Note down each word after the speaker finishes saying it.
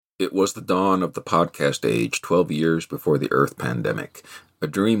It was the dawn of the podcast age, 12 years before the Earth pandemic. A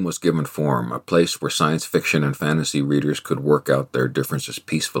dream was given form, a place where science fiction and fantasy readers could work out their differences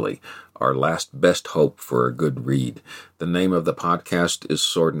peacefully, our last best hope for a good read. The name of the podcast is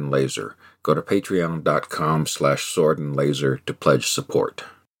Sword and Laser. Go to patreon.com/swordandlaser to pledge support.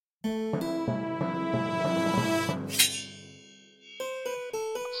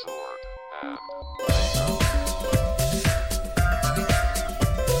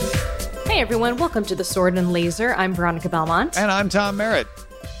 Hey everyone, welcome to the Sword and Laser. I'm Veronica Belmont. And I'm Tom Merritt.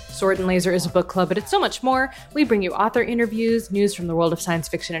 Sword and Laser is a book club, but it's so much more. We bring you author interviews, news from the world of science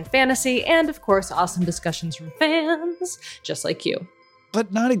fiction and fantasy, and of course, awesome discussions from fans, just like you.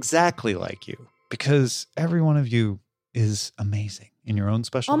 But not exactly like you, because every one of you is amazing in your own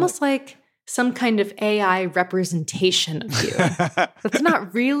special Almost way. like some kind of AI representation of you. That's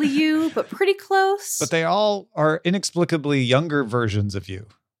not really you, but pretty close. But they all are inexplicably younger versions of you.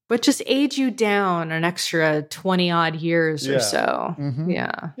 But just age you down an extra 20-odd years or so. Mm-hmm.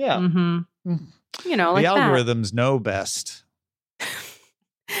 Yeah. Yeah. Mm-hmm. You know, like the that. algorithms know best.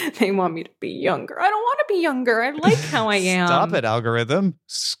 They want me to be younger. I don't want to be younger. I like how I am. Stop it, algorithm.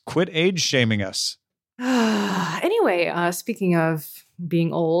 Quit age shaming us. Anyway, speaking of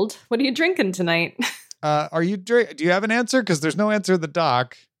being old, what are you drinking tonight? Do you have an answer? Because there's no answer in the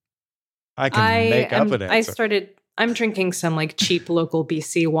doc. I can make up an answer. I'm drinking some like cheap local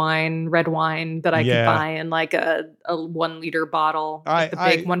BC wine, red wine that I could buy in like a 1 liter bottle, the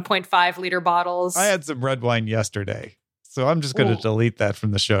big 1.5 liter bottles. I had some red wine yesterday, so I'm just going to delete that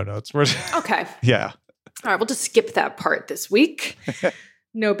from the show notes. Okay. Yeah. All right, we'll just skip that part this week.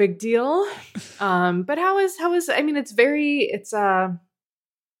 No big deal. But how is I mean, it's so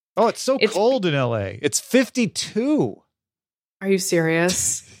cold in LA. It's 52. Are you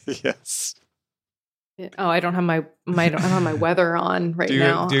serious? Yes. Oh, I don't have my weather on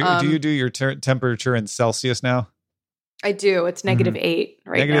now. Do you do your temperature in Celsius now? I do. It's -8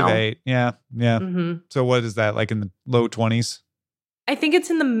 right now. -8. Yeah. Yeah. Mm-hmm. So what is that, like in the low 20s? I think it's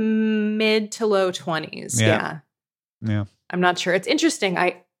in the mid to low 20s. Yeah. I'm not sure. It's interesting.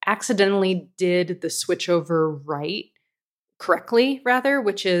 I accidentally did the switchover correctly,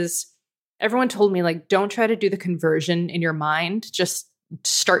 which is everyone told me, like, don't try to do the conversion in your mind. Just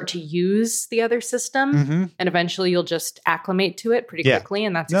start to use the other system, and eventually you'll just acclimate to it pretty quickly.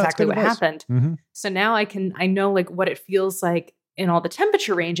 And that's exactly what happened. Mm-hmm. So now I know like what it feels like in all the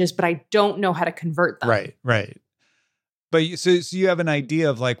temperature ranges, but I don't know how to convert them. Right. But so you have an idea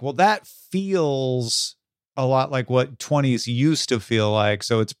of like, well, that feels a lot like what 20s used to feel like.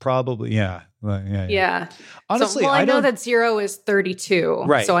 So it's probably, yeah. Honestly, I know that 0 is 32.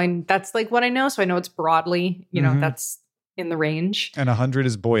 Right. So that's like what I know. So I know it's broadly, that's in the range. And 100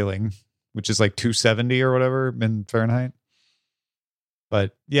 is boiling, which is like 270 or whatever in Fahrenheit.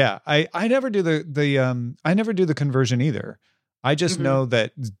 But yeah, I never do the conversion either. I just know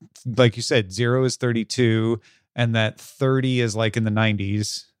that, like you said, 0 is 32 and that 30 is like in the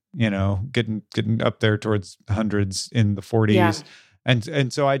 90s, getting up there towards hundreds in the 40s. Yeah.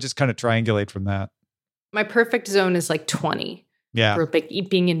 And so I just kind of triangulate from that. My perfect zone is like 20. Yeah. For like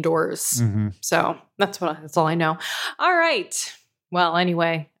being indoors. Mm-hmm. So that's all I know. All right. Well,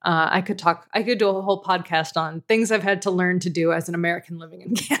 anyway, I could do a whole podcast on things I've had to learn to do as an American living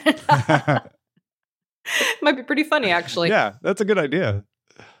in Canada. Might be pretty funny, actually. Yeah, that's a good idea.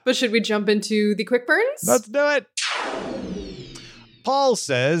 But should we jump into the quick burns? Let's do it. Paul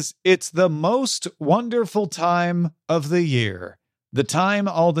says it's the most wonderful time of the year. The time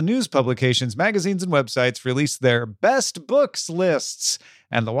all the news publications, magazines, and websites release their best books lists.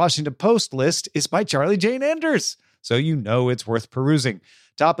 And the Washington Post list is by Charlie Jane Anders, so it's worth perusing.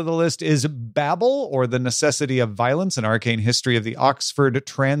 Top of the list is Babel, or The Necessity of Violence, an Arcane History of the Oxford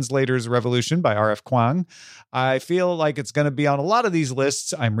Translators Revolution by R.F. Kuang. I feel like it's going to be on a lot of these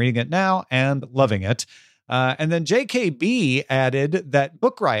lists. I'm reading it now and loving it. And then JKB added that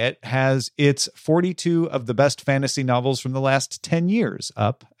Book Riot has its 42 of the best fantasy novels from the last 10 years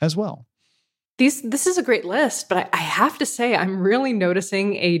up as well. This is a great list, but I have to say I'm really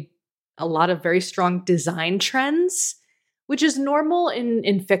noticing a lot of very strong design trends, which is normal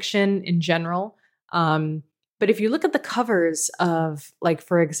in fiction in general. But if you look at the covers of, like,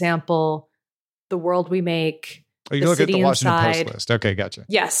 for example, The World We Make, Oh, you look at the Washington Post list. Okay, gotcha.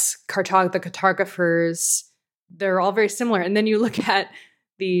 Yes, the cartographers, they're all very similar. And then you look at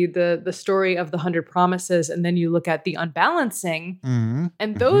the story of the 100 Promises, and then you look at the Unbalancing,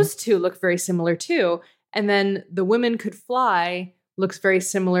 and those two look very similar too. And then The Women Could Fly looks very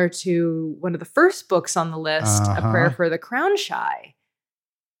similar to one of the first books on the list, A Prayer for the Crown Shy.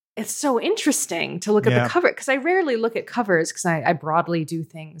 it's so interesting to look at the cover, because I rarely look at covers because I broadly do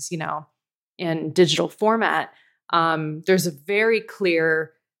things, in digital format. There's a very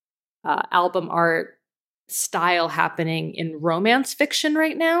clear album art style happening in romance fiction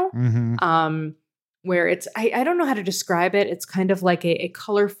right now, where it's, I don't know how to describe it. It's kind of like a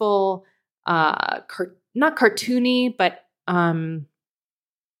colorful, not cartoony, but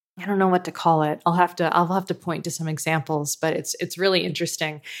I don't know what to call it. I'll have to point to some examples, but it's really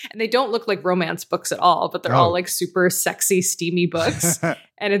interesting. And they don't look like romance books at all, but they're all like super sexy, steamy books.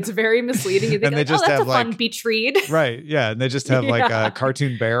 And it's very misleading. You think, like, that's a fun beach read. Right. Yeah. And they just have like a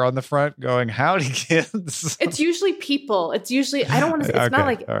cartoon bear on the front going, howdy kids. It's usually people. It's usually, I don't want to say, it's not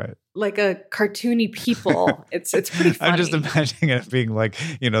like, like a cartoony people. It's pretty funny. I'm just imagining it being like,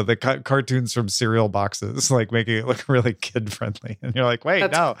 the cartoons from cereal boxes, like making it look really kid friendly. And you're like,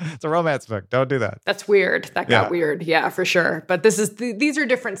 wait, no, it's a romance book. Don't do that. That's weird. That got weird. Yeah, for sure. But these are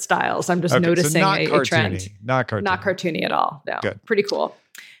different styles. I'm just noticing a trend. Not cartoony. Not cartoony at all. No. Good. Pretty cool.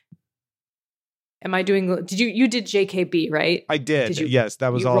 Am I doing, you did JKB, right? I did. Yes,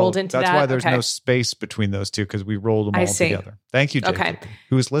 that was all. Rolled into that's that? why there's no space between those two, because we rolled them all together. Thank you, JKB,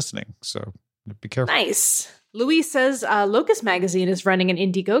 who is listening. So be careful. Nice. Louis says, Locus Magazine is running an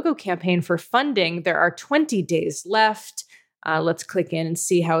Indiegogo campaign for funding. There are 20 days left. Let's click in and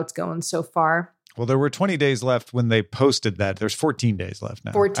see how it's going so far. Well, there were 20 days left when they posted that. There's 14 days left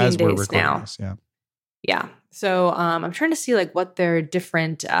now. 14 days now. This. Yeah. Yeah. So I'm trying to see like what their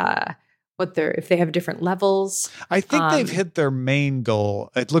different, if they have different levels. I think they've hit their main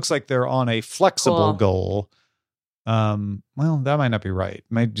goal. It looks like they're on a flexible goal. Well, that might not be right. It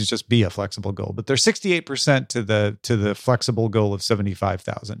might just be a flexible goal, but they're 68% to the flexible goal of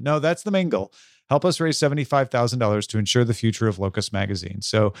 75,000. No, that's the main goal. Help us raise $75,000 to ensure the future of Locus Magazine.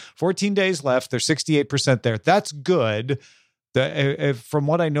 So 14 days left. They're 68% there. That's good. From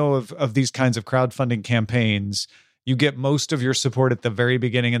what I know of these kinds of crowdfunding campaigns, you get most of your support at the very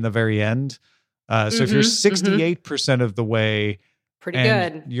beginning and the very end. So if you're 68% of the way, pretty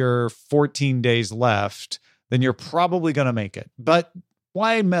good, you're 14 days left, then you're probably going to make it. But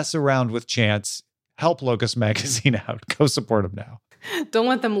why mess around with chance? Help Locus Magazine out. Go support them now. Don't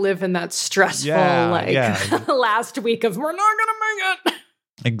let them live in that stressful, last week of we're not going to make it.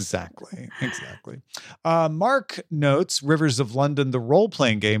 Exactly. Mark notes Rivers of London, the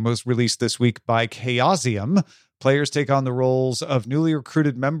role-playing game, was released this week by Chaosium. Players take on the roles of newly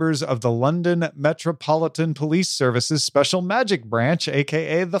recruited members of the London Metropolitan Police Service's Special Magic Branch,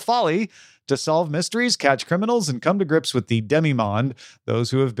 aka the Folly, to solve mysteries, catch criminals, and come to grips with the Demimonde,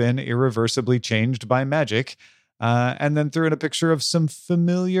 those who have been irreversibly changed by magic. And then threw in a picture of some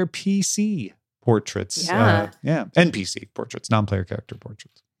familiar PC portraits. NPC portraits, non-player character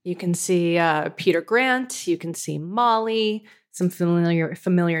portraits. You can see Peter Grant. You can see Molly. Some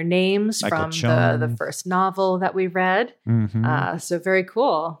familiar names Michael from Chung. the first novel that we read. So very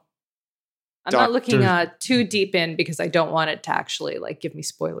cool. I'm not looking too deep in because I don't want it to actually give me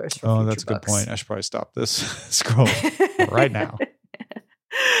spoilers for future that's a good books. point. I should probably stop this scroll right now.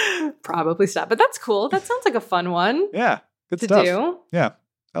 Probably stop. But that's cool. That sounds like a fun one. Yeah. Good to stuff. do. Yeah.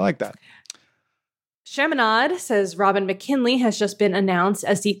 I like that. Chaminade says Robin McKinley has just been announced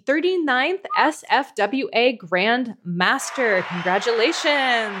as the 39th SFWA Grand Master.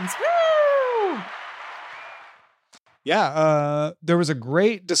 Congratulations. Woo! Yeah, there was a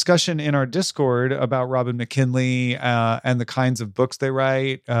great discussion in our Discord about Robin McKinley and the kinds of books they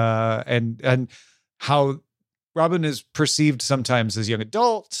write and how Robin is perceived sometimes as young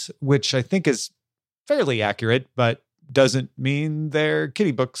adult, which I think is fairly accurate, but doesn't mean they're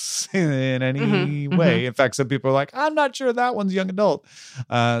kiddie books in any way. In fact, some people are like, I'm not sure that one's young adult.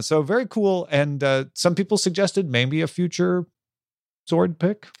 So very cool. And some people suggested maybe a future sword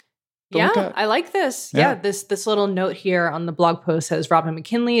pick. Yeah, I like this. Yeah, this little note here on the blog post says Robin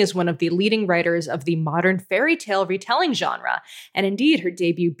McKinley is one of the leading writers of the modern fairy tale retelling genre. And indeed, her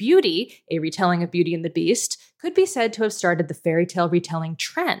debut Beauty, a retelling of Beauty and the Beast, could be said to have started the fairy tale retelling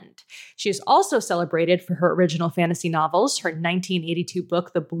trend. She is also celebrated for her original fantasy novels. Her 1982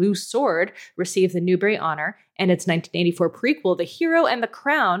 book, The Blue Sword, received the Newbery Honor, and its 1984 prequel, The Hero and the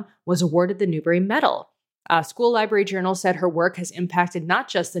Crown, was awarded the Newbery Medal. School Library Journal said her work has impacted not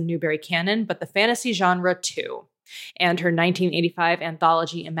just the Newbery canon, but the fantasy genre too. And her 1985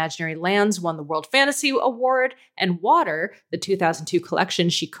 anthology Imaginary Lands won the World Fantasy Award, and Water, the 2002 collection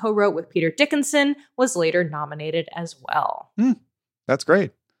she co-wrote with Peter Dickinson, was later nominated as well. That's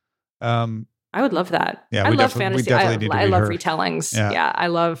great. I would love that. Yeah, I love fantasy. I love retellings. Yeah, I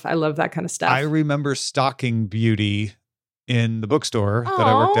love that kind of stuff. I remember stocking Beauty in the bookstore that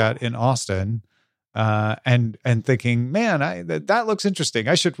I worked at in Austin. and thinking, man, that looks interesting.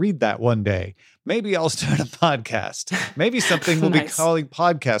 I should read that one day. Maybe I'll start a podcast. Maybe something we'll be calling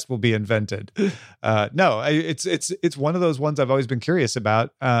podcast will be invented. No, it's one of those ones I've always been curious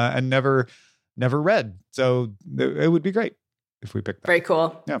about and never read. So it would be great if we picked that. Very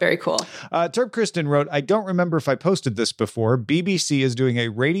cool. Yeah. Very cool. Terp Kristen wrote, I don't remember if I posted this before. BBC is doing a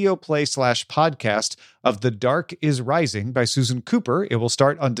radio play / podcast of The Dark is Rising by Susan Cooper. It will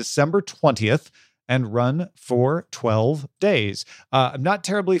start on December 20th and run for 12 days. I'm not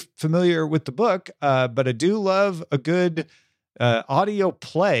terribly familiar with the book, but I do love a good audio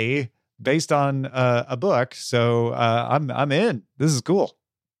play based on a book. So I'm in. This is cool.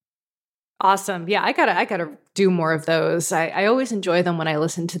 Awesome. Yeah, I gotta do more of those. I always enjoy them when I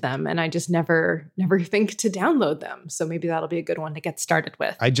listen to them, and I just never think to download them. So maybe that'll be a good one to get started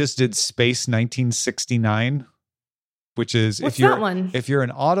with. I just did Space 1969, which is if you're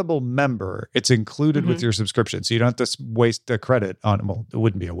an Audible member, it's included with your subscription, so you don't have to waste a credit on it. Well, it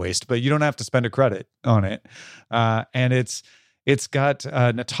wouldn't be a waste, but you don't have to spend a credit on it. And it's got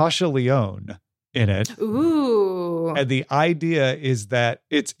Natasha Lyonne in it. Ooh. And the idea is that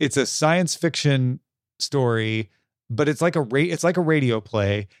it's a science fiction story, but it's like a radio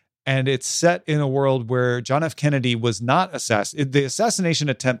play, and it's set in a world where John F. Kennedy was not assassinated. The assassination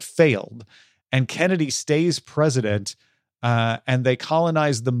attempt failed, and Kennedy stays president. And they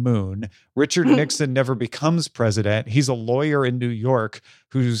colonize the moon. Richard Nixon never becomes president. He's a lawyer in New York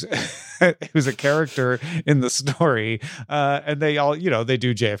who's a character in the story. And they all, they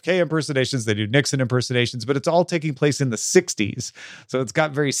do JFK impersonations, they do Nixon impersonations, but it's all taking place in the 60s. So it's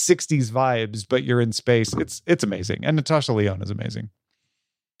got very 60s vibes, but you're in space. It's amazing. And Natasha Lyonne is amazing.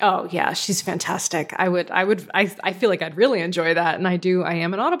 Oh yeah, she's fantastic. I feel like I'd really enjoy that. And I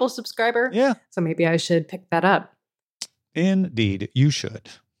am an Audible subscriber. Yeah. So maybe I should pick that up. Indeed, you should.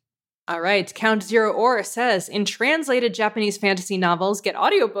 All right. Count Zero Or says, in translated Japanese fantasy novels, get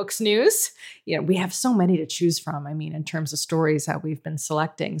audiobooks news. We have so many to choose from. I mean, in terms of stories that we've been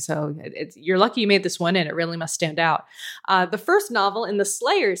selecting. So you're lucky you made this one in. It really must stand out. The first novel in the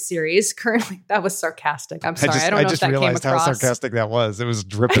Slayer series, currently, that was sarcastic. I'm sorry. I don't know if that came across. I just realized how sarcastic that was. It was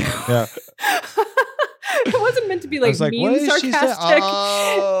dripping. Yeah. It wasn't meant to be like mean sarcastic.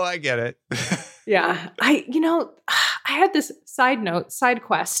 Oh, I get it. Yeah. I had this side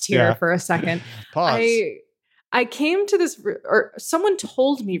quest here for a second. Pause. I came to this, or someone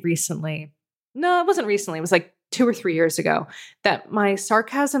told me recently. No, it wasn't recently. It was like 2 or 3 years ago, that my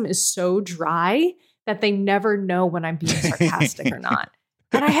sarcasm is so dry that they never know when I'm being sarcastic or not.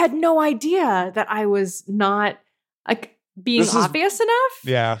 And I had no idea that I was not like being obvious enough.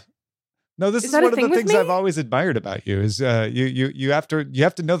 Yeah. No, this is one of the things I've always admired about you is you have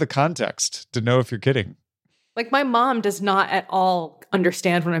to know the context to know if you're kidding. Like my mom does not at all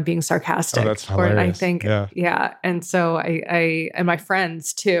understand when I'm being sarcastic. Oh, that's hilarious. Or I think, yeah. And so I and my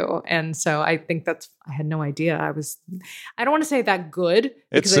friends too. And so I think I had no idea. I don't want to say that good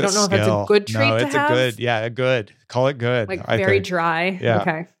because I don't know if it's a good trait to have. A good. Call it good. Like very dry. Yeah.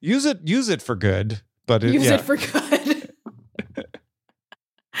 Okay. Use it for good, but use it for good.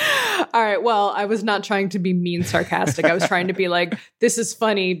 All right. Well, I was not trying to be mean sarcastic. I was trying to be like, this is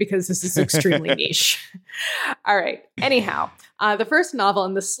funny because this is extremely niche. All right. Anyhow, the first novel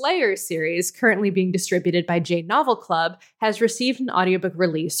in the Slayer series, currently being distributed by J Novel Club, has received an audiobook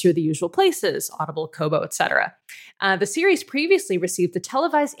release through the usual places, Audible, Kobo, etc. The series previously received the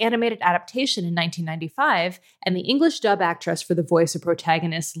televised animated adaptation in 1995, and the English dub actress for the voice of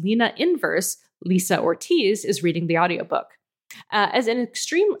protagonist Lena Inverse, Lisa Ortiz, is reading the audiobook. As an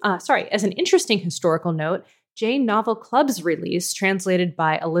interesting historical note, J Novel Club's release, translated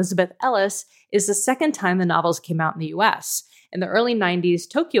by Elizabeth Ellis, is the second time the novels came out in the U.S. In the early 90s,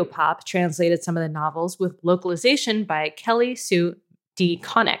 Tokyo Pop translated some of the novels with localization by Kelly Sue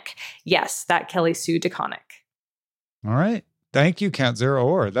DeConnick. Yes, that Kelly Sue DeConnick. All right. Thank you, Count Zero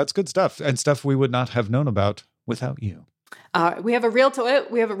Or. That's good stuff, and stuff we would not have known about without you. We have a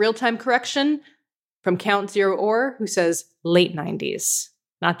real-time correction from Count Zero Or, who says late 90s,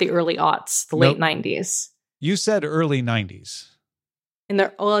 not the early aughts, the late 90s. You said early 90s.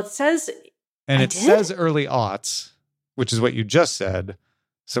 It says... And it says early aughts, which is what you just said.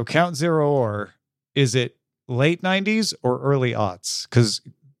 So Count Zero Or, is it late 90s or early aughts? Because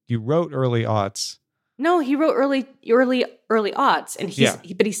you wrote early aughts. No, he wrote early aughts,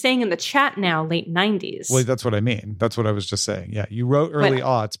 and but he's saying in the chat now late 90s. Well, that's what I mean. That's what I was just saying. Yeah, you wrote early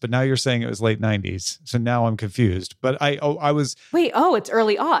aughts, but now you're saying it was late 90s. So now I'm confused. But I was... Wait, it's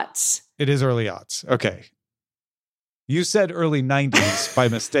early aughts. It is early aughts. Okay. You said early 90s by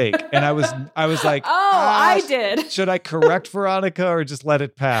mistake. And I was like, I did. Should I correct Veronica or just let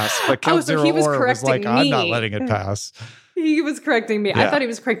it pass? But Kill Zero he was Or was like, correcting me. I'm not letting it pass. He was correcting me. Yeah. I thought he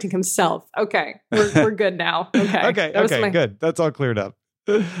was correcting himself. Okay. We're good now. Okay. Okay, good. That's all cleared up.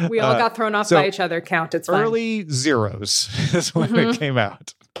 We all got thrown off by each other. Count. It's fine. Early zeros is when it came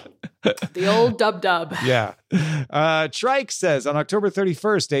out. The old dub. Yeah. Trike says, on October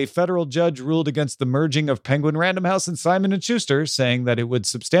 31st, a federal judge ruled against the merging of Penguin Random House and Simon & Schuster, saying that it would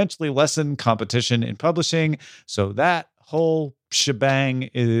substantially lessen competition in publishing. So that whole shebang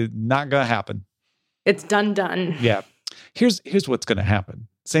is not going to happen. It's done. Yeah. Here's what's going to happen.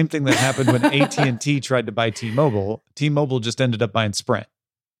 Same thing that happened when AT&T tried to buy T-Mobile. T-Mobile just ended up buying Sprint.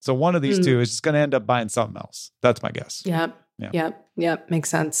 So one of these two is just going to end up buying something else. That's my guess. Yep. Makes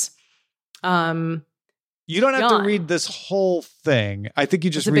sense. You don't have to read this whole thing. I think you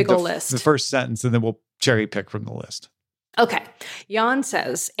just read the first sentence and then we'll cherry pick from the list. Okay. Jan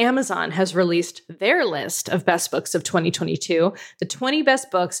says, Amazon has released their list of best books of 2022. The 20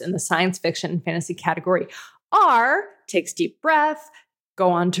 best books in the science fiction and fantasy category are, takes deep breath, go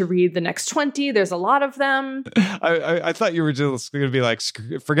on to read the next 20. There's a lot of them. I thought you were just going to be like,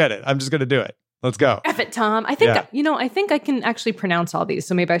 forget it. I'm just going to do it. Let's go. F it, Tom. I think, I think I can actually pronounce all these,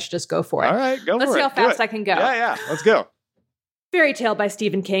 so maybe I should just go for it. All right, go for it. Let's see how fast I can go. Yeah, let's go. Fairy Tale by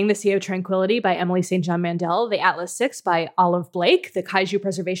Stephen King, The Sea of Tranquility by Emily St. John Mandel, The Atlas Six by Olive Blake, The Kaiju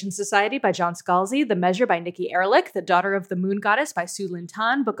Preservation Society by John Scalzi, The Measure by Nikki Erlich, The Daughter of the Moon Goddess by Sue Lin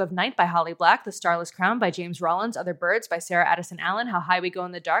Tan, Book of Night by Holly Black, The Starless Crown by James Rollins, Other Birds by Sarah Addison Allen, How High We Go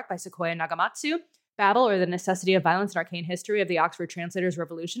in the Dark by Sequoia Nagamatsu, Babel, or The Necessity of Violence and Arcane History of the Oxford Translators'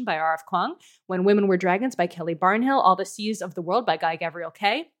 Revolution by R.F. Kuang, When Women Were Dragons by Kelly Barnhill, All the Seas of the World by Guy Gavriel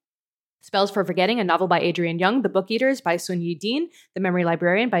Kay, Spells for Forgetting, a novel by Adrienne Young, The Book Eaters by Sun Yi Dean, The Memory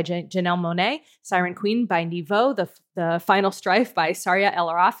Librarian by Janelle Monáe, Siren Queen by Niveau, The Final Strife by Saria El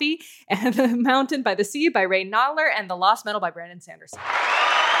Arafi, and The Mountain by the Sea by Ray Nottler, and The Lost Metal by Brandon Sanderson.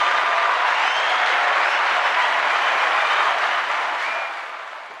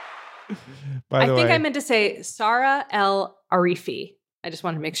 I think I meant to say Sarah El Arifi. I just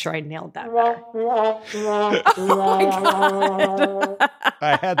wanted to make sure I nailed that better. Oh my God.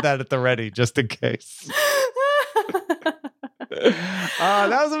 I had that at the ready just in case. That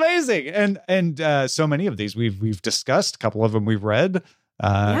was amazing. And so many of these we've discussed. A couple of them we've read.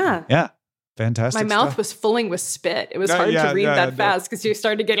 Yeah. Fantastic. My mouth was filling with spit. It was hard to read that fast because you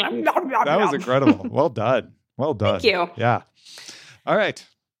started getting. That was incredible. Well done. Thank you. Yeah. All right.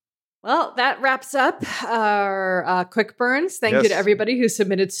 Well, that wraps up our quick burns. Thank you to everybody who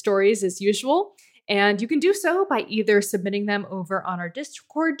submitted stories as usual. And you can do so by either submitting them over on our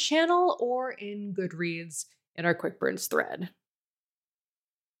Discord channel or in Goodreads in our quick burns thread.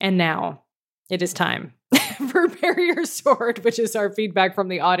 And now it is time for Bury Your Sword, which is our feedback from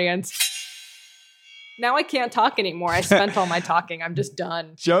the audience. Now I can't talk anymore. I spent all my talking. I'm just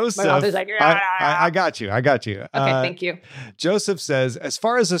done. Joseph, my mouth is like, I got you. Okay, thank you. Joseph says, as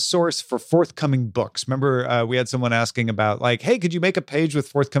far as a source for forthcoming books, remember we had someone asking about like, hey, could you make a page with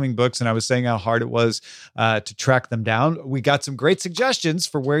forthcoming books? And I was saying how hard it was to track them down. We got some great suggestions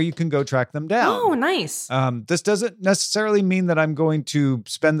for where you can go track them down. Oh, nice. This doesn't necessarily mean that I'm going to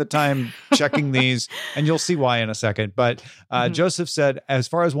spend the time checking these, and you'll see why in a second. But Joseph said, as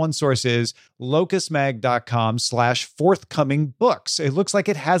far as one source is locusmag.com/forthcoming books. It looks like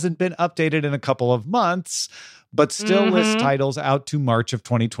it hasn't been updated in a couple of months, but still lists titles out to March of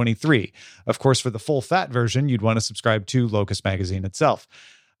 2023. Of course, for the full fat version, you'd want to subscribe to Locus Magazine itself.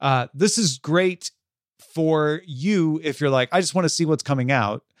 This is great for you if you're like, I just want to see what's coming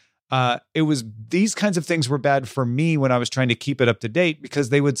out. These kinds of things were bad for me when I was trying to keep it up to date because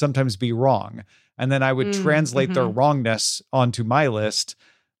they would sometimes be wrong. And then I would translate their wrongness onto my list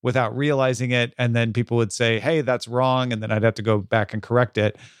without realizing it. And then people would say, hey, that's wrong. And then I'd have to go back and correct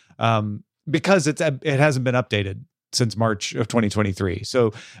it because it hasn't been updated since March of 2023.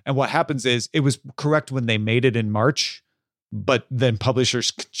 So, and what happens is it was correct when they made it in March, but then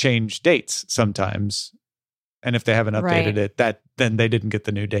publishers change dates sometimes. And if they haven't updated it, then they didn't get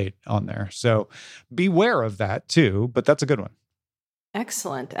the new date on there. So beware of that too, but that's a good one.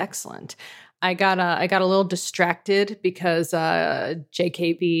 Excellent. I got a little distracted because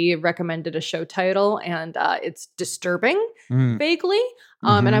JKB recommended a show title and it's disturbing vaguely.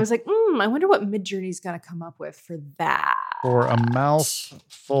 And I was like, I wonder what Midjourney's going to come up with for that. For a mouth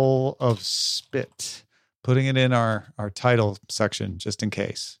full of spit. Putting it in our title section just in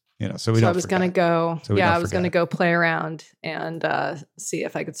case. So I was going to go. I was going to go play around and see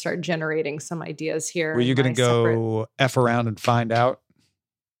if I could start generating some ideas here. Were you going to go F around and find out?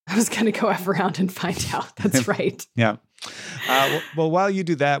 I was going to go F around and find out. That's right. Yeah. Well, while you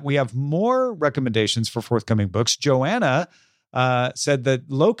do that, we have more recommendations for forthcoming books. Joanna said that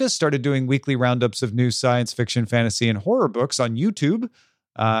Locus started doing weekly roundups of new science fiction, fantasy, and horror books on YouTube.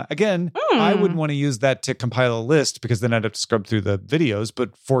 Again, I wouldn't want to use that to compile a list because then I'd have to scrub through the videos.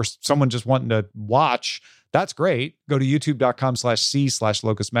 But for someone just wanting to watch, that's great. Go to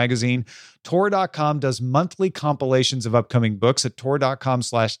youtube.com/c/Locus Magazine. Tor.com does monthly compilations of upcoming books at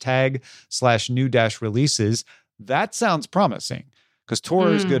tor.com/tag/new-releases. That sounds promising because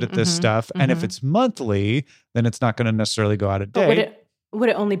Tor is good at this stuff. And if it's monthly, then it's not going to necessarily go out of date. Would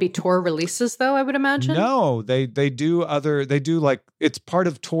it only be Tor releases though, I would imagine? No, they do like, it's part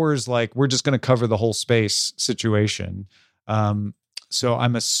of Tor's, like, we're just going to cover the whole space situation. So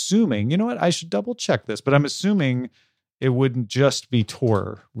I'm assuming, you know what? I should double check this, but I'm assuming it wouldn't just be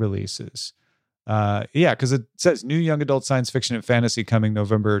Tor releases. Because it says new young adult science fiction and fantasy coming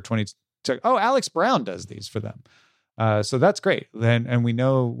November 20. Oh, Alex Brown does these for them. So that's great. And we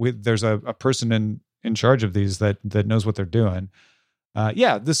know there's a person in charge of these that knows what they're doing.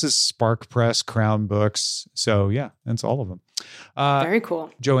 This is Spark Press, Crown Books. So that's all of them. Very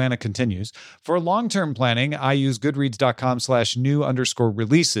cool. Joanna continues. For long-term planning, I use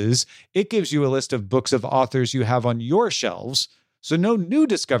goodreads.com/new_releases. It gives you a list of books of authors you have on your shelves. So no new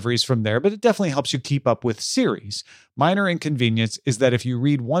discoveries from there, but it definitely helps you keep up with series. Minor inconvenience is that if you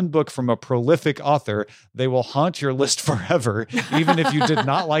read one book from a prolific author, they will haunt your list forever, even if you did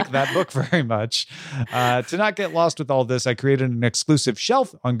not like that book very much. To not get lost with all this, I created an exclusive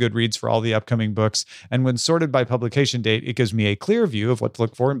shelf on Goodreads for all the upcoming books. And when sorted by publication date, it gives me a clear view of what to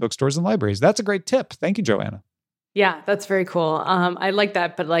look for in bookstores and libraries. That's a great tip. Thank you, Joanna. Yeah, that's very cool. I like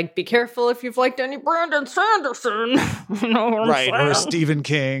that, but like, be careful if you've liked any Brandon Sanderson. You know what I'm saying? Or Stephen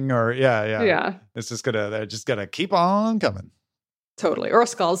King, or yeah. It's just they're just gonna keep on coming. Totally, or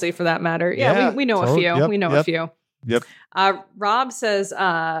Scalzi for that matter. Yeah, we know a few. Yep, we know a few. Yep. Rob says,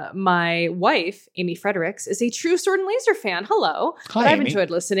 my wife, Amy Fredericks, is a true Sword and Laser fan. Hello. Hi, I've Amy. enjoyed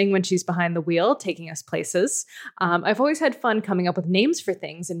listening when she's behind the wheel, taking us places. I've always had fun coming up with names for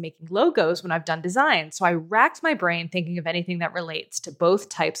things and making logos when I've done design. So I racked my brain thinking of anything that relates to both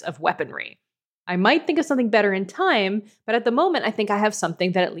types of weaponry. I might think of something better in time, but at the moment, I think I have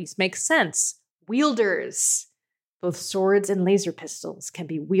something that at least makes sense. Wielders. Both swords and laser pistols can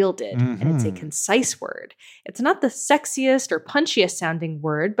be wielded, and it's a concise word. It's not the sexiest or punchiest sounding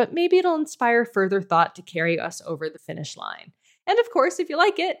word, but maybe it'll inspire further thought to carry us over the finish line. And of course, if you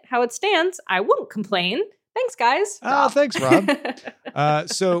like it, how it stands, I won't complain. Thanks, guys. Thanks, Rob.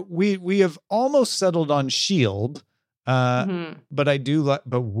 So we have almost settled on shield, but I do like,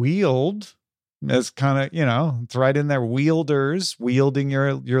 but wield is kind of, it's right in there. Wielders, wielding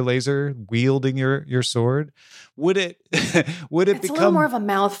your laser, wielding your sword. Would it become a little more of a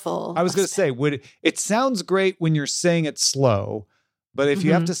mouthful? I was going to say, it sounds great when you're saying it slow, but if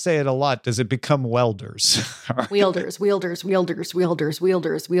you have to say it a lot, does it become welders? Wielders.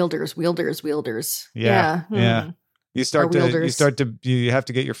 Yeah. You have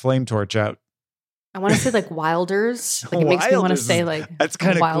to get your flame torch out. I want to say like Wilders. Like it makes me want to say like that's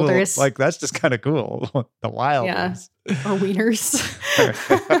kind of cool. Wilders. Like that's just kind of cool. The Wilders. Yeah. Or Wieners.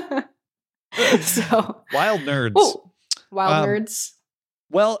 So Wild Nerds. Oh, Wild Nerds.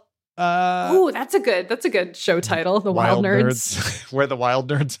 Well, that's a good show title. The Wild Nerds. Where the Wild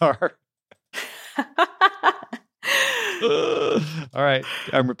Nerds are. All right.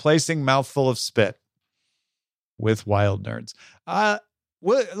 I'm replacing mouthful of spit with Wild Nerds.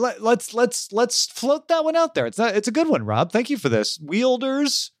 Well, let's float that one out there. It's a good one, Rob. Thank you for this.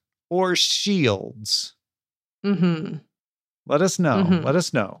 Wielders or shields? Let us know. Let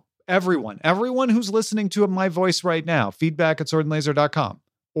us know. Everyone who's listening to my voice right now, feedback@swordandlaser.com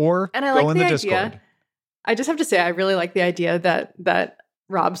or go in the Discord. I just have to say, I really like the idea that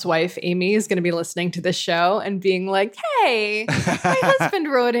Rob's wife, Amy, is going to be listening to this show and being like, hey, my husband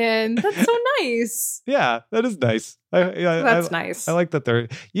wrote in. That's so nice. Yeah, that is nice. That's nice. I like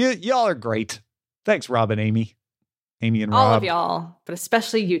that y'all are great. Thanks, Rob and Amy. Amy and Rob. All of y'all, but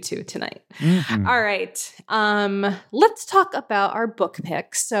especially you two tonight. All right. Let's talk about our book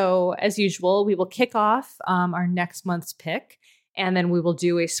picks. So as usual, we will kick off our next month's pick, and then we will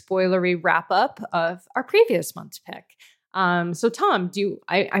do a spoilery wrap up of our previous month's pick. So Tom,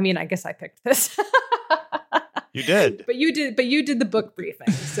 I guess I picked this. You did. But you did the book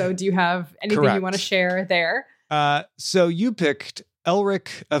briefing. So do you have anything you want to share there? So you picked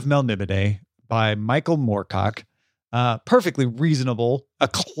Elric of Melniboné by Michael Moorcock. Perfectly reasonable, a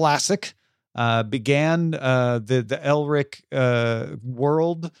classic. Began the Elric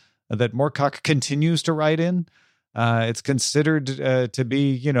world that Moorcock continues to write in. It's considered to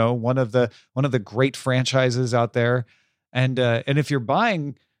be, one of the great franchises out there. And if you're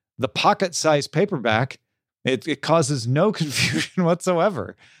buying the pocket-sized paperback, it causes no confusion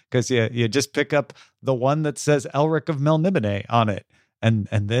whatsoever, because you just pick up the one that says Elric of Melniboné on it. And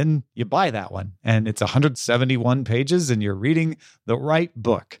then you buy that one, and it's 171 pages, and you're reading the right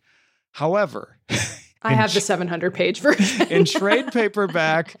book. However, I have the 700-page version. In trade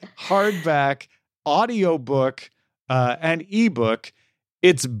paperback, hardback, audiobook, and ebook,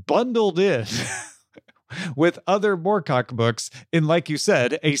 it's bundled in with other Moorcock books in, like you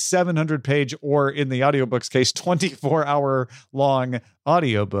said, a 700-page, or in the audiobook's case, 24-hour long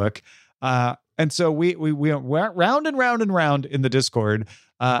audiobook. And so we went round and round and round in the Discord.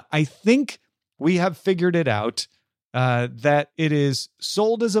 I think we have figured it out, that it is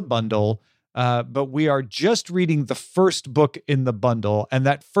sold as a bundle, but we are just reading the first book in the bundle, and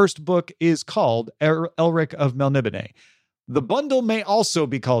that first book is called Elric of Melniboné. The bundle may also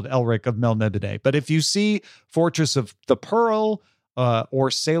be called Elric of Melniboné, but if you see Fortress of the Pearl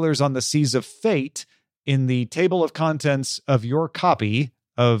or Sailors on the Seas of Fate in the table of contents of your copy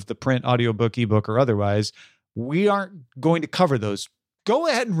of the print, audiobook, ebook, or otherwise, we aren't going to cover those. Go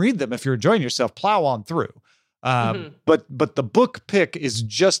ahead and read them if you're enjoying yourself. Plow on through. But the book pick is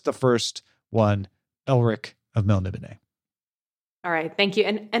just the first one, Elric of Melniboné. All right, thank you.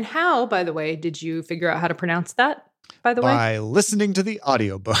 And how, by the way, did you figure out how to pronounce that? By the way, by listening to the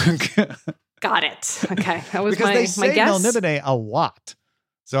audiobook. Got it. Okay, that was because my guess. They say Melniboné a lot,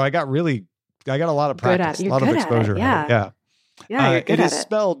 so I got a lot of practice, a lot of exposure. Yeah. You're good it is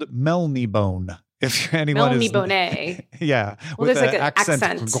spelled Melnibone. If anyone Melniboné. Yeah, well, with there's an like an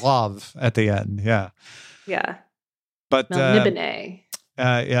accent grave at the end. Yeah. But Melniboné.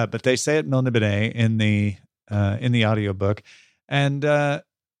 But they say it Melniboné in the audiobook. And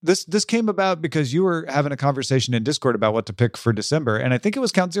this came about because you were having a conversation in Discord about what to pick for December, and I think it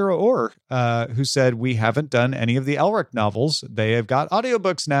was Count Zero Or who said we haven't done any of the Elric novels. They have got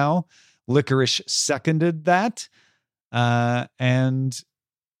audiobooks now. Licorice seconded that. And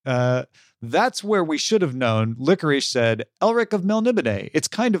that's where we should have known. Licorice said, Elric of Melniboné. It's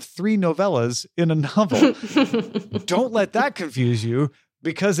kind of 3 novellas in a novel. Don't let that confuse you,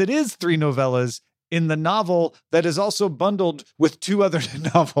 because it is 3 novellas in the novel that is also bundled with 2 other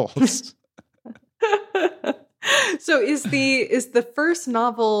novels. So is the first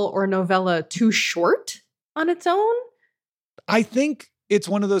novel or novella too short on its own? I think it's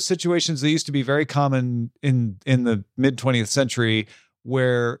one of those situations that used to be very common in the mid 20th century,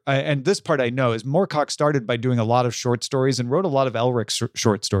 where, and this part I know, is Moorcock started by doing a lot of short stories and wrote a lot of Elric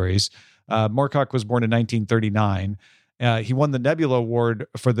short stories. Moorcock was born in 1939. He won the Nebula Award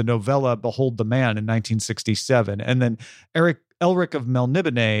for the novella Behold the Man in 1967. And then Elric of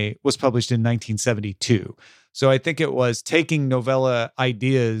Melniboné was published in 1972. So I think it was taking novella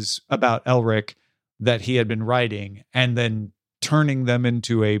ideas about Elric that he had been writing and then turning them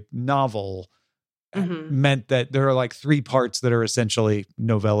into a novel. Meant that there are like 3 parts that are essentially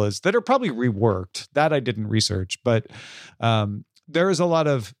novellas that are probably reworked. That I didn't research, but there is a lot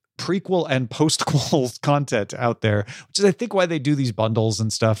of prequel and postquel content out there, which is I think why they do these bundles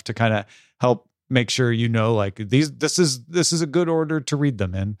and stuff, to kind of help make sure like this is a good order to read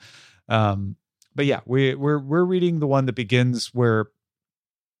them in. But yeah, we're reading the one that begins where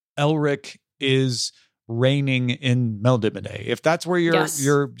Elric is reigning in Melniboné. If that's where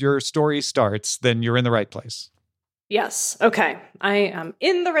your story starts, then you're in the right place. Yes. Okay. I am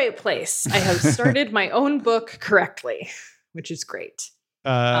in the right place. I have started my own book correctly, which is great.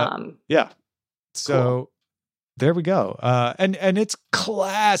 Yeah. So cool. There we go. And it's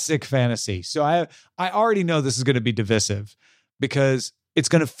classic fantasy. So I already know this is going to be divisive, because it's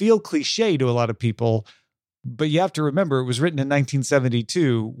going to feel cliche to a lot of people. But you have to remember, it was written in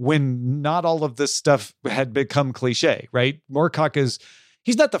 1972 when not all of this stuff had become cliche, right? Moorcock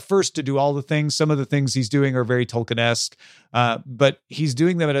he's not the first to do all the things. Some of the things he's doing are very Tolkien-esque, but he's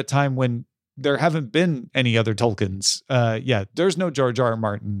doing them at a time when there haven't been any other Tolkiens. There's no George R. R.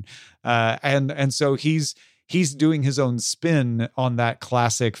 Martin. And so he's doing his own spin on that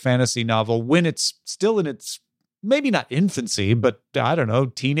classic fantasy novel when it's still in its, maybe not infancy, but I don't know,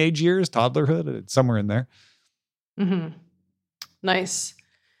 teenage years, toddlerhood, somewhere in there. Mm-hmm. Nice.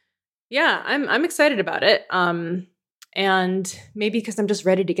 Yeah, I'm excited about it. And maybe because I'm just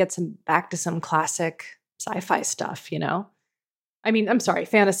ready to get back to some classic sci-fi stuff, I mean, I'm sorry,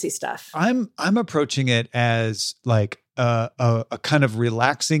 fantasy stuff. I'm approaching it as like a kind of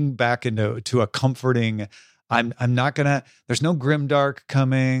relaxing back into a comforting. I'm not gonna. There's no grimdark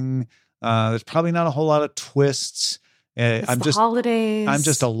coming. There's probably not a whole lot of twists. I'm just holidays. I'm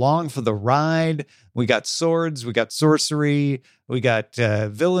just along for the ride. We got swords, we got sorcery, we got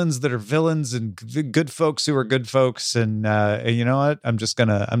villains that are villains, and good folks who are good folks. And you know what? I'm just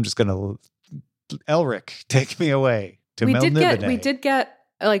gonna Elric, take me away to Melniboné.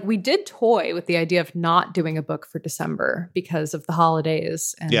 We did toy with the idea of not doing a book for December because of the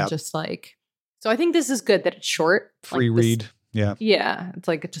holidays and just like. So I think this is good that it's short, free read. Yeah. Yeah. It's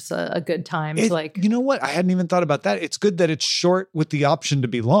like just a good time to like. You know what? I hadn't even thought about that. It's good that it's short with the option to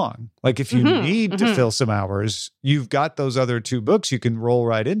be long. Like if you need to fill some hours, you've got those other 2 books you can roll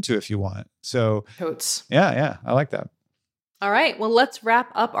right into if you want. So totes. Yeah. I like that. All right. Well, let's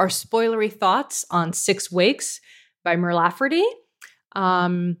wrap up our spoilery thoughts on 6 Wakes by Mur Lafferty.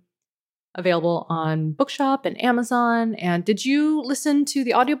 Available on Bookshop and Amazon. And did you listen to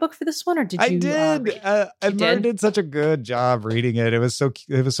the audiobook for this one, or did you? I did. Mur did such a good job reading it. It was so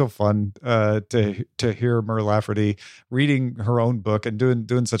fun to hear Mur Lafferty reading her own book and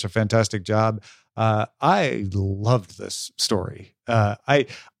doing such a fantastic job. I loved this story. I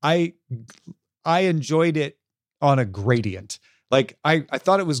enjoyed it on a gradient. Like I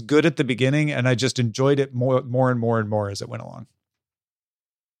thought it was good at the beginning, and I just enjoyed it more and more as it went along.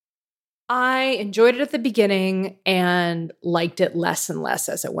 I enjoyed it at the beginning and liked it less and less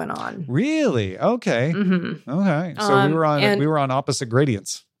as it went on. Really? Okay. Mm-hmm. Okay. So we were on opposite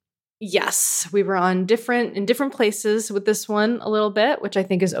gradients. Yes, we were in different places with this one a little bit, which I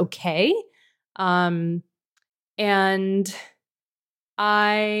think is okay. And we'll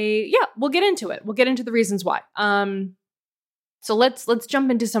get into it. We'll get into the reasons why. So let's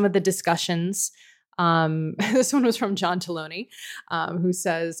jump into some of the discussions. This one was from John Taloni, who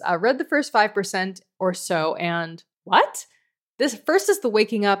says, read the first 5% or so, and what? This first is the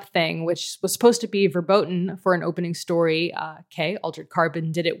waking up thing, which was supposed to be verboten for an opening story. Altered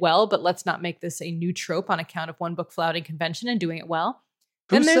Carbon did it well, but let's not make this a new trope on account of one book flouting convention and doing it well.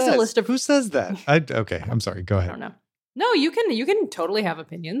 Then there's a list of who says that. Okay, I'm sorry. Go ahead. I don't know. No, you can totally have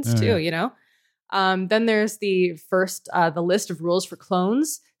opinions too. Yeah. You know. Then there's the list of rules for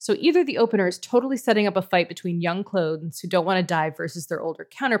clones. So either the opener is totally setting up a fight between young clones who don't want to die versus their older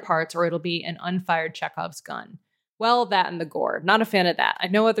counterparts, or it'll be an unfired Chekhov's gun. Well, that and the gore. Not a fan of that. I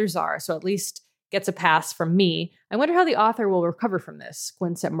know others are, so at least gets a pass from me. I wonder how the author will recover from this.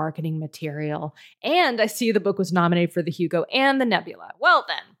 Squints at marketing material. And I see the book was nominated for the Hugo and the Nebula. Well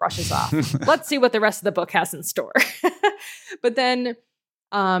then, brushes off. Let's see what the rest of the book has in store. But then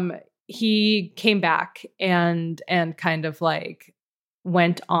he came back and kind of like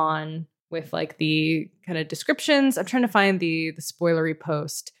went on with like the kind of descriptions. I'm trying to find the spoilery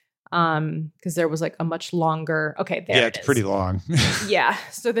post because there was like a much longer. Okay, there. Yeah, it's pretty long. Yeah,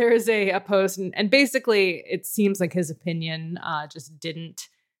 so there is a post, and basically it seems like his opinion just didn't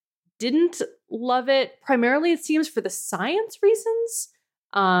love it. Primarily, it seems for the science reasons,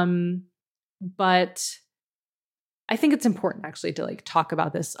 but I think it's important actually to like talk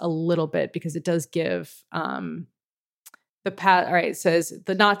about this a little bit because it does give the past. All right, it says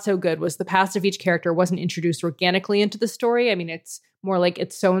the not so good was the past of each character wasn't introduced organically into the story. I mean, it's more like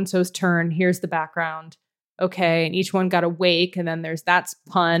it's so-and-so's turn. Here's the background. Okay, and each one got a wake, and then there's that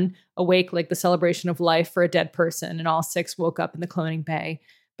pun, awake like the celebration of life for a dead person, and all 6 woke up in the cloning bay.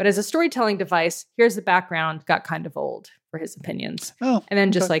 But as a storytelling device, here's the background, got kind of old for his opinions. Oh, and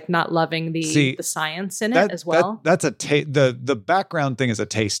then just like not loving the science in it as well. That's the background thing is a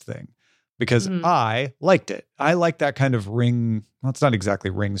taste thing because I liked it. I like that kind of ring. Well, it's not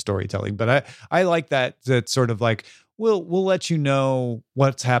exactly ring storytelling, but I like that sort of like we'll let you know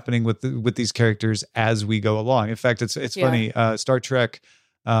what's happening with these characters as we go along. In fact, it's funny. Star Trek.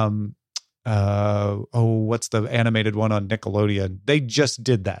 What's the animated one on Nickelodeon? They just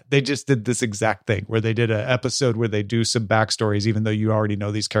did that. They just did this exact thing where they did an episode where they do some backstories, even though you already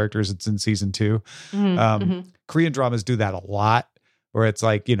know these characters. It's in season 2. Korean dramas do that a lot, where it's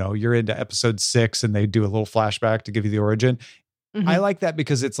like, you know, you're into episode 6 and they do a little flashback to give you the origin. I like that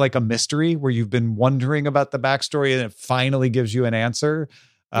because it's like a mystery where you've been wondering about the backstory and it finally gives you an answer.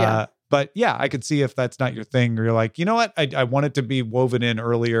 But yeah, I could see if that's not your thing, or you're like, you know what? I want it to be woven in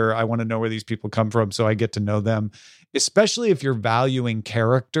earlier. I want to know where these people come from so I get to know them, especially if you're valuing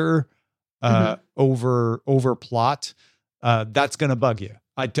character over plot. That's going to bug you.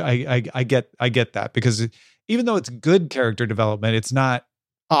 I get that because even though it's good character development, it's not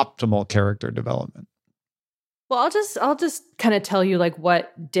optimal character development. Well, I'll just kind of tell you like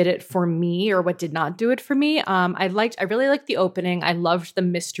what did it for me or what did not do it for me. I really liked the opening. I loved the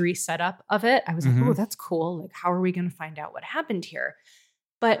mystery setup of it. I was like, oh, that's cool. Like, how are we going to find out what happened here?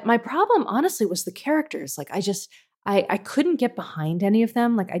 But my problem, honestly, was the characters. Like, I couldn't get behind any of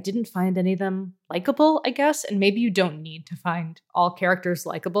them. Like, I didn't find any of them likable, I guess. And maybe you don't need to find all characters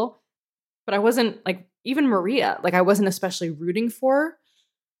likable. But I wasn't, like, even Maria, like, I wasn't especially rooting for.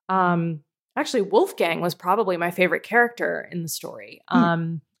 Actually, Wolfgang was probably my favorite character in the story.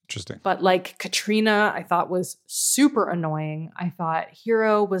 Interesting. But, like, Katrina, I thought was super annoying. I thought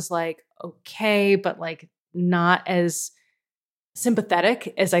Hero was, like, okay, but, like, not as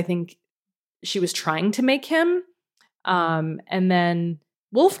sympathetic as I think she was trying to make him. And then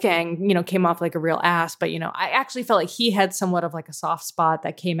Wolfgang, came off like a real ass, but, I actually felt like he had somewhat of like a soft spot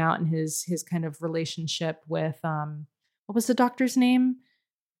that came out in his kind of relationship with, what was the doctor's name?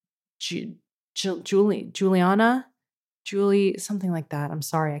 Julie, something like that. I'm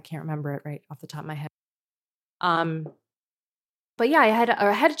sorry. I can't remember it right off the top of my head. But yeah, I had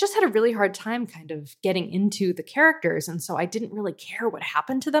a really hard time kind of getting into the characters. And so I didn't really care what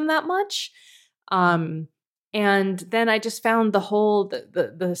happened to them that much. And then I just found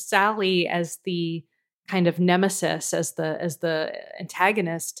the Sally as the kind of nemesis, as the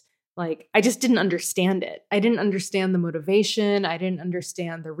antagonist. Like, I just didn't understand it. I didn't understand the motivation. I didn't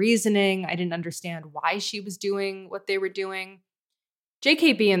understand the reasoning. I didn't understand why she was doing what they were doing.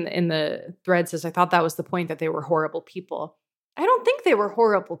 JKB in the thread says, I thought that was the point, that they were horrible people. I don't think they were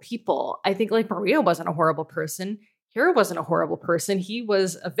horrible people. I think, like, Maria wasn't a horrible person. Hero wasn't a horrible person. He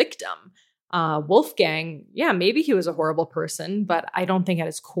was a victim. Wolfgang, yeah, maybe he was a horrible person, but I don't think at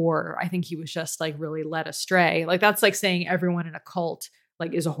his core, I think he was just like really led astray. Like, that's like saying everyone in a cult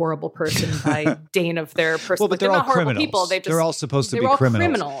like is a horrible person by dint of their personality. Well, but they're all not horrible criminals. people. They're all supposed to be all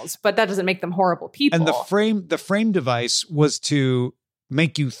criminals, but that doesn't make them horrible people. And the frame device was to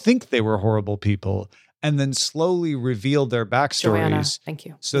make you think they were horrible people, and then slowly reveal their backstories. Joanna, thank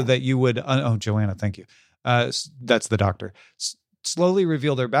you. So that you would, Joanna, thank you. That's the doctor. Slowly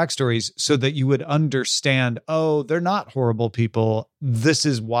reveal their backstories so that you would understand, oh, they're not horrible people. This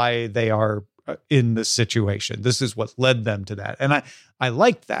is why they are in this situation. This is what led them to that. And I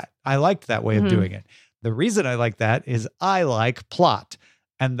liked that. I liked that way of doing it. The reason I like that is I like plot,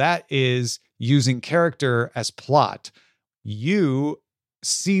 and that is using character as plot. You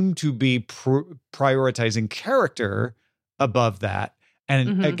seem to be prioritizing character above that.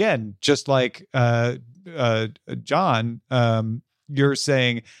 And again, just like John, you're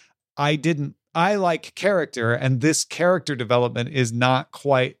saying, I like character, and this character development is not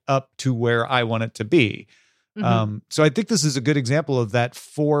quite up to where I want it to be. So I think this is a good example of that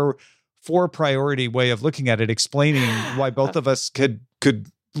four priority way of looking at it, explaining why both of us could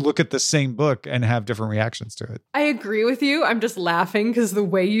look at the same book and have different reactions to it. I agree with you. I'm just laughing because the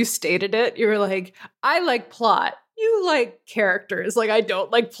way you stated it, you're like, I like plot. You like characters. Like, I don't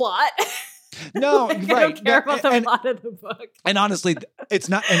like plot. No, like, right. I don't care about the plot of the book. And honestly, it's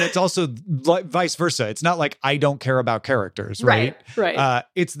not, and it's also vice versa. It's not like I don't care about characters, right? Right.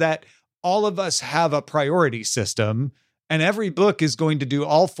 It's that all of us have a priority system, and every book is going to do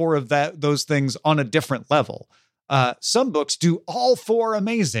all four of those things on a different level. Some books do all four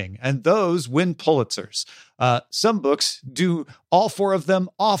amazing, and those win Pulitzers. Some books do all four of them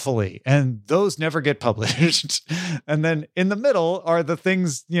awfully, and those never get published. And then in the middle are the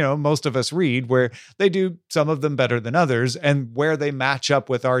things, most of us read, where they do some of them better than others, and where they match up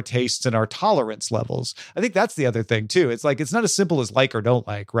with our tastes and our tolerance levels. I think that's the other thing too. It's like, it's not as simple as like or don't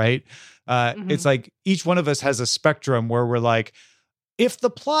like, right? It's like each one of us has a spectrum where we're like, if the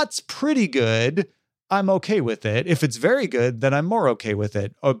plot's pretty good, I'm okay with it. If it's very good, then I'm more okay with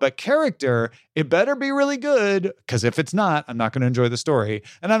it. But character, it better be really good, because if it's not, I'm not going to enjoy the story.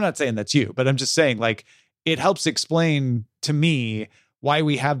 And I'm not saying that's you, but I'm just saying, like, it helps explain to me why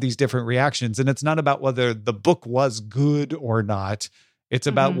we have these different reactions. And it's not about whether the book was good or not. It's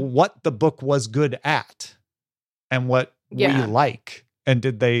about what the book was good at and what we like. And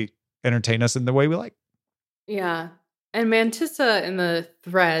did they entertain us in the way we like? Yeah. And Mantissa in the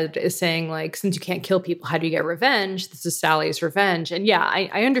thread is saying, like, since you can't kill people, how do you get revenge? This is Sally's revenge. And yeah,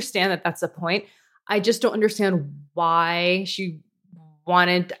 I understand that that's the point. I just don't understand why she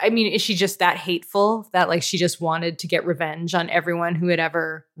wanted, is she just that hateful that, like, she just wanted to get revenge on everyone who had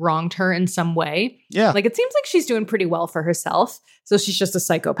ever wronged her in some way? Yeah. Like, it seems like she's doing pretty well for herself. So she's just a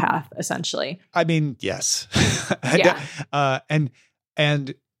psychopath, essentially. Yes. Yeah.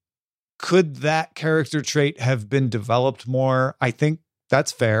 And could that character trait have been developed more? I think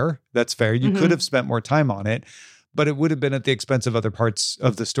that's fair. You could have spent more time on it, but it would have been at the expense of other parts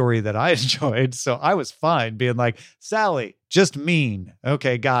of the story that I enjoyed. So I was fine being like, Sally, just mean.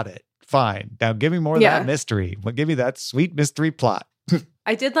 Okay, got it. Fine. Now give me more of that mystery. Give me that sweet mystery plot.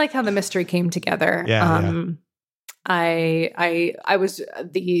 I did like how the mystery came together. Yeah. I was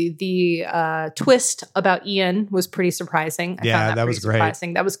the twist about Ian was pretty surprising. I found that was great.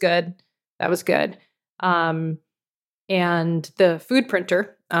 surprising. That was good. That was good. And the food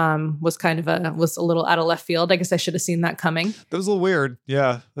printer was was a little out of left field. I guess I should have seen that coming. That was a little weird.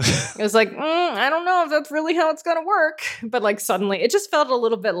 Yeah. It was like, I don't know if that's really how it's going to work. But like suddenly, it just felt a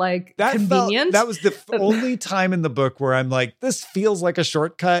little bit like convenient. That was the only time in the book where I'm like, this feels like a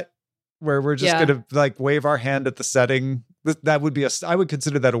shortcut where we're just going to like wave our hand at the setting. That would be I would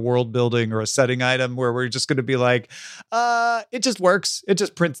consider that a world building or a setting item where we're just going to be like, it just works. It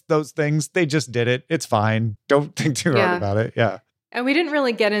just prints those things. They just did it. It's fine. Don't think too hard about it. Yeah. And we didn't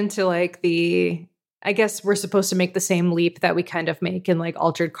really get into like I guess we're supposed to make the same leap that we kind of make in like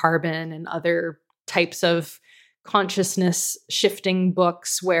Altered Carbon and other types of consciousness shifting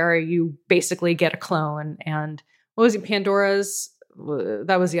books where you basically get a clone. And what was it? Pandora's?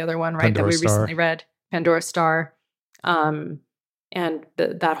 That was the other one, right? Pandora that we recently read. Pandora Star. And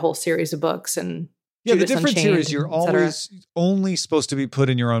that whole series of books. And yeah, Judas the difference Unchained, here is you're always only supposed to be put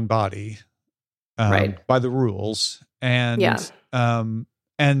in your own body by the rules. And that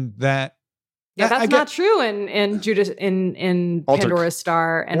that's not true in Judas in Pandora's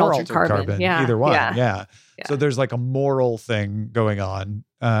Star and Altered Carbon. Yeah, either one. Yeah. So there's like a moral thing going on,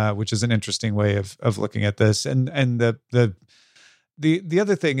 which is an interesting way of looking at this. And the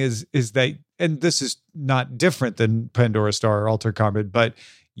other thing is that, and this is not different than Pandora's Star or Altered Carbon, but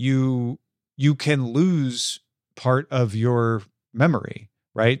you can lose part of your memory,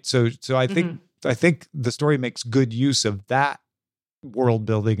 right? So I think the story makes good use of that world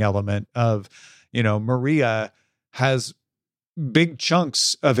building element of, Maria has big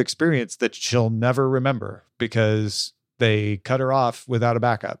chunks of experience that she'll never remember because they cut her off without a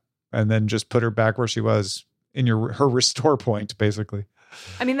backup and then just put her back where she was in her restore point, basically.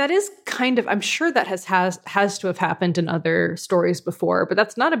 I mean, that is kind of, I'm sure that has to have happened in other stories before, but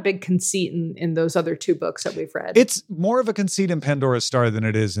that's not a big conceit in those other two books that we've read. It's more of a conceit in Pandora's Star than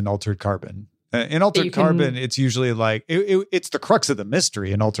it is in Altered Carbon. In Altered Carbon, it's usually like, it's the crux of the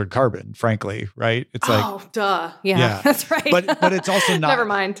mystery in Altered Carbon, frankly, right? It's like, oh, duh. Yeah, that's right. But it's also not. Never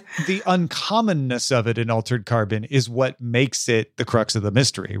mind. The uncommonness of it in Altered Carbon is what makes it the crux of the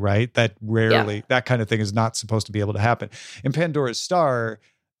mystery, right? That rarely, that kind of thing is not supposed to be able to happen. In Pandora's Star,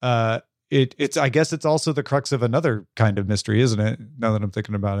 it's I guess it's also the crux of another kind of mystery, isn't it? Now that I'm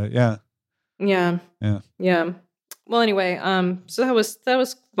thinking about it. Yeah. Well, anyway, so that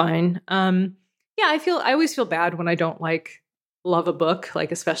was fine. I always feel bad when I don't love a book,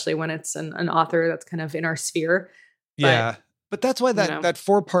 like especially when it's an author that's kind of in our sphere. But that's why that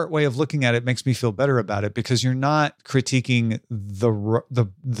 4-part way of looking at it makes me feel better about it, because you're not critiquing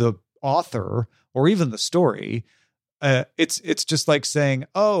the author or even the story. It's just like saying,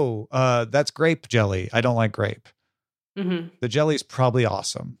 that's grape jelly. I don't like grape. Mm-hmm. The jelly's probably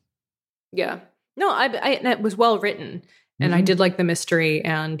awesome. Yeah. No, it was well written. And I did like the mystery,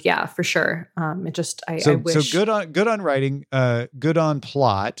 and yeah, for sure. I wish. So good on writing, good on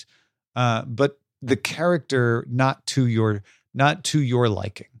plot, but the character not to your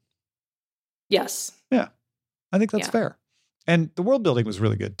liking. Yes. Yeah, I think that's fair. And the world building was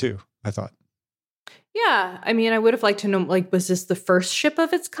really good too, I thought. Yeah, I mean, I would have liked to know, was this the first ship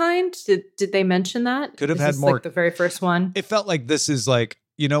of its kind? Did they mention that? Could have had more. Like the very first one. It felt like this is like,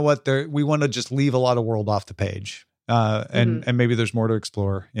 you know what? We want to just leave a lot of world off the page. And maybe there's more to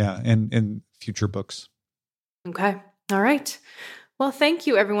explore, in future books. Okay. All right. Well, thank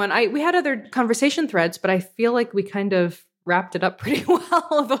you, everyone. We had other conversation threads, but I feel like we kind of wrapped it up pretty well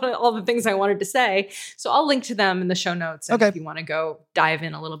about all the things I wanted to say. So I'll link to them in the show notes if you want to go dive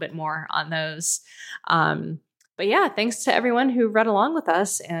in a little bit more on those. But yeah, thanks to everyone who read along with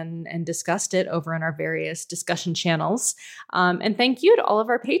us and discussed it over on our various discussion channels. And thank you to all of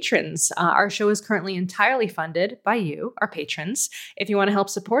our patrons. Our show is currently entirely funded by you, our patrons. If you want to help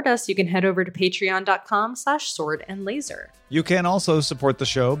support us, you can head over to patreon.com/swordandlaser. You can also support the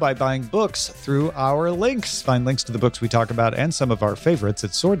show by buying books through our links. Find links to the books we talk about and some of our favorites at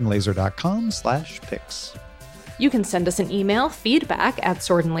swordandlaser.com/picks. You can send us an email,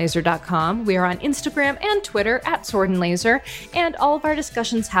 feedback@swordandlaser.com. We are on Instagram and Twitter @swordandlaser. And all of our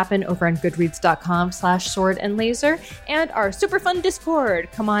discussions happen over on goodreads.com/swordandlaser and our super fun Discord.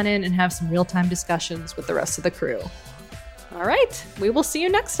 Come on in and have some real-time discussions with the rest of the crew. All right. We will see you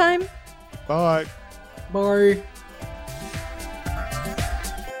next time. Bye. Bye.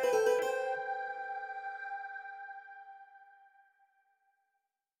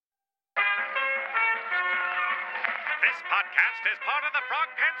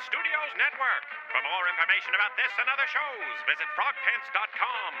 Studios Network. For more information about this and other shows, visit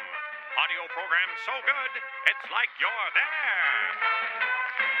frogpants.com. Audio program so good, it's like you're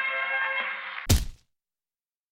there.